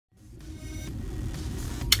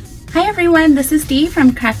Hi everyone, this is Dee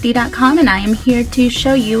from crafty.com and I am here to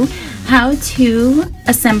show you how to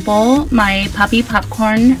assemble my puppy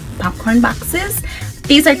popcorn boxes.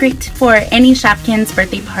 These are great for any Shopkins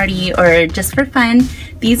birthday party or just for fun.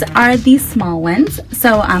 These are the small ones,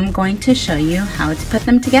 so I'm going to show you how to put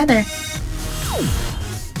them together.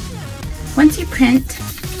 Once you print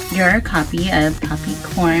your copy of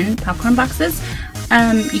popcorn boxes,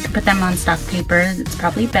 you can put them on stock paper. It's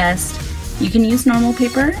probably best. You can use normal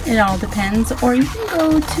paper, it all depends, or you can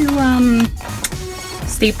go to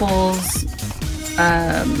Staples,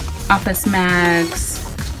 Office Max,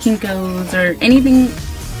 Kinko's, or anything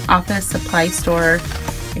office supply store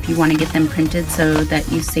if you want to get them printed so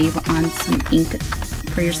that you save on some ink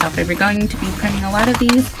for yourself. If you're going to be printing a lot of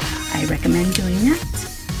these, I recommend doing that.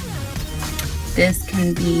 This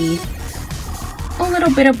can be a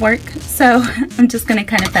little bit of work, so I'm just going to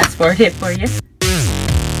kind of fast forward it for you.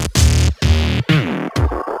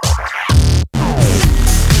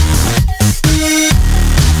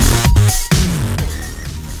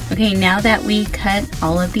 Okay, now that we cut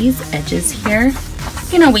all of these edges here, you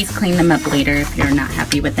can always clean them up later if you're not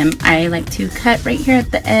happy with them. I like to cut right here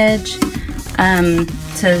at the edge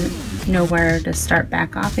to know where to start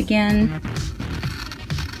back off again.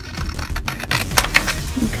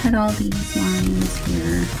 And cut all these lines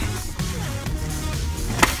here.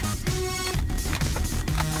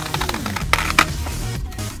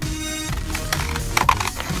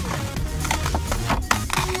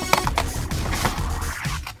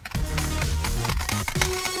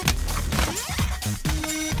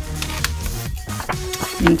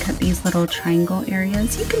 And cut these little triangle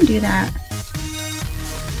areas. You can do that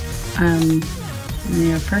when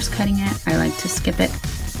you're first cutting it. I like to skip it.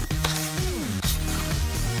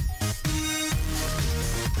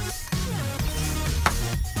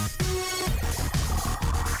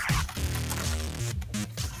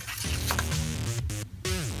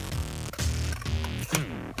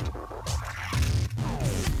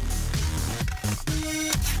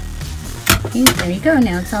 Okay, there you go,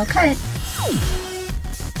 now it's all cut.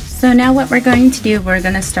 So now what we're going to do, we're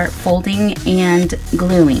going to start folding and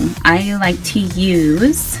gluing. I like to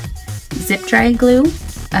use zip dry glue,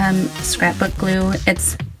 scrapbook glue.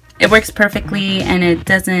 It works perfectly and it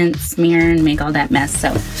doesn't smear and make all that mess,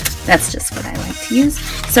 so that's just what I like to use.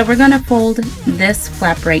 So we're going to fold this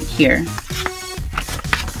flap right here.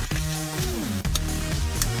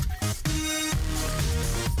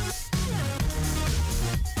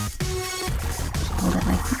 Hold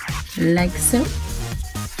it like so.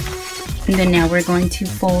 And then now we're going to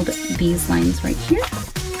fold these lines right here.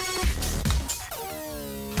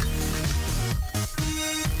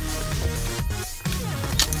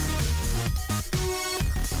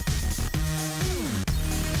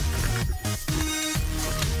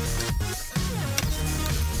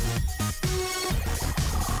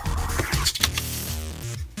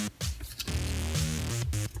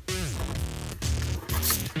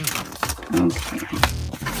 Okay.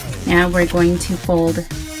 Now we're going to fold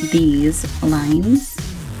these lines.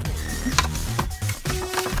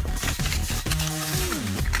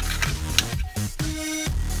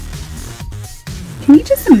 Can you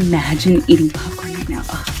just imagine eating popcorn right now?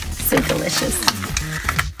 Oh, so delicious.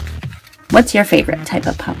 What's your favorite type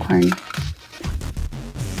of popcorn?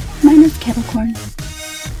 Mine is kettle corn.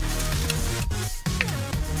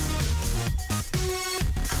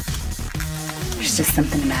 There's just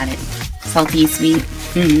something about it. Salty, sweet.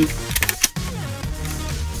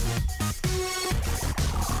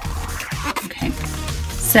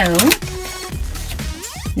 So,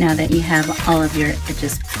 now that you have all of your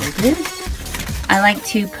edges folded, I like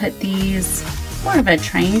to put these more of a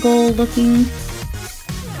triangle looking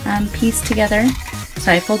piece together.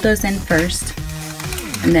 So I fold those in first,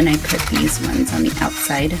 and then I put these ones on the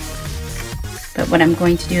outside. But what I'm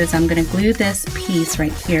going to do is I'm going to glue this piece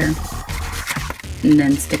right here, and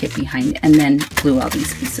then stick it behind, and then glue all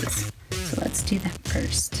these pieces. So let's do that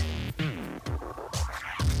first.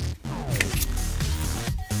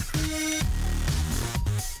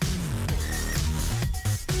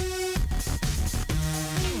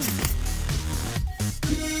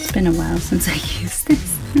 It's been a while since I used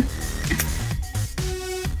this.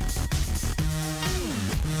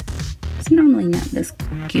 It's normally not this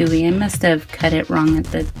gooey. I must have cut it wrong at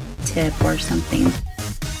the tip or something.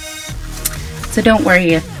 So don't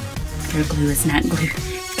worry if your glue is not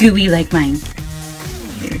gooey like mine.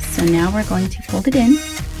 Okay, so now we're going to fold it in.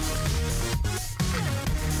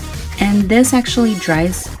 And this actually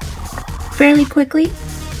dries fairly quickly.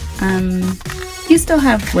 You still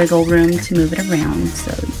have wiggle room to move it around,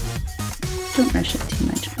 so don't rush it too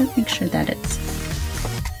much, but make sure that it's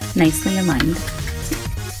nicely aligned.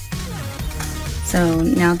 So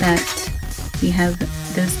now that we have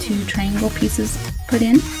those 2 triangle pieces put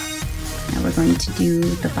in, now we're going to do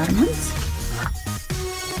the bottom ones.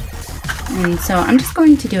 And so I'm just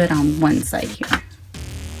going to do it on one side here.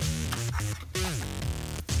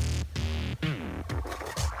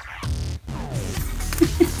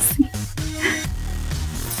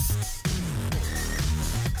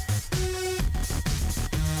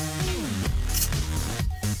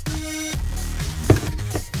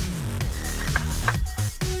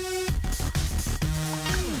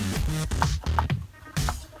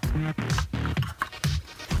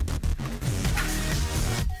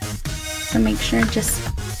 So make sure, just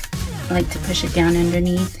like to push it down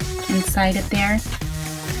underneath, inside it there.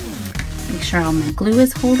 Make sure all my glue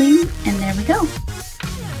is holding, and there we go.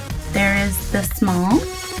 There is the small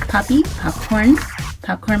puppy popcorn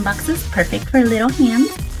boxes, perfect for little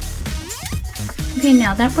hands. Okay,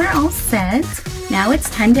 now that we're all set, now it's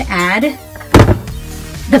time to add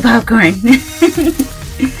the popcorn.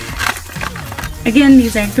 Again,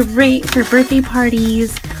 these are great for birthday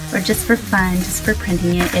parties or just for fun, just for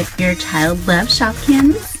printing it if your child loves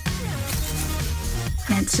Shopkins.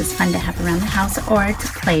 And it's just fun to have around the house or to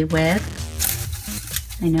play with.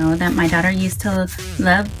 I know that my daughter used to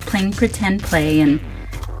love playing pretend play, and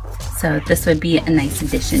so this would be a nice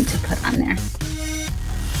addition to put on there.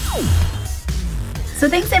 So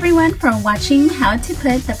thanks everyone for watching how to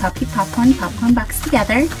put the Puppy Popcorn box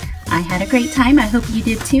together. I had a great time. I hope you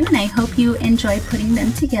did too, and I hope you enjoy putting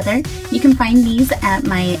them together. You can find these at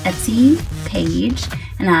my Etsy page,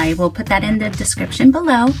 and I will put that in the description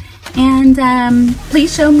below. And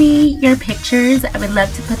please show me your pictures. I would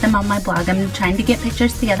love to put them on my blog. I'm trying to get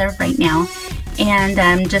pictures together right now,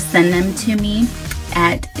 and just send them to me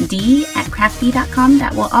at d@crafty.com.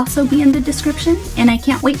 That will also be in the description, and I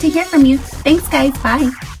can't wait to hear from you. Thanks guys, bye.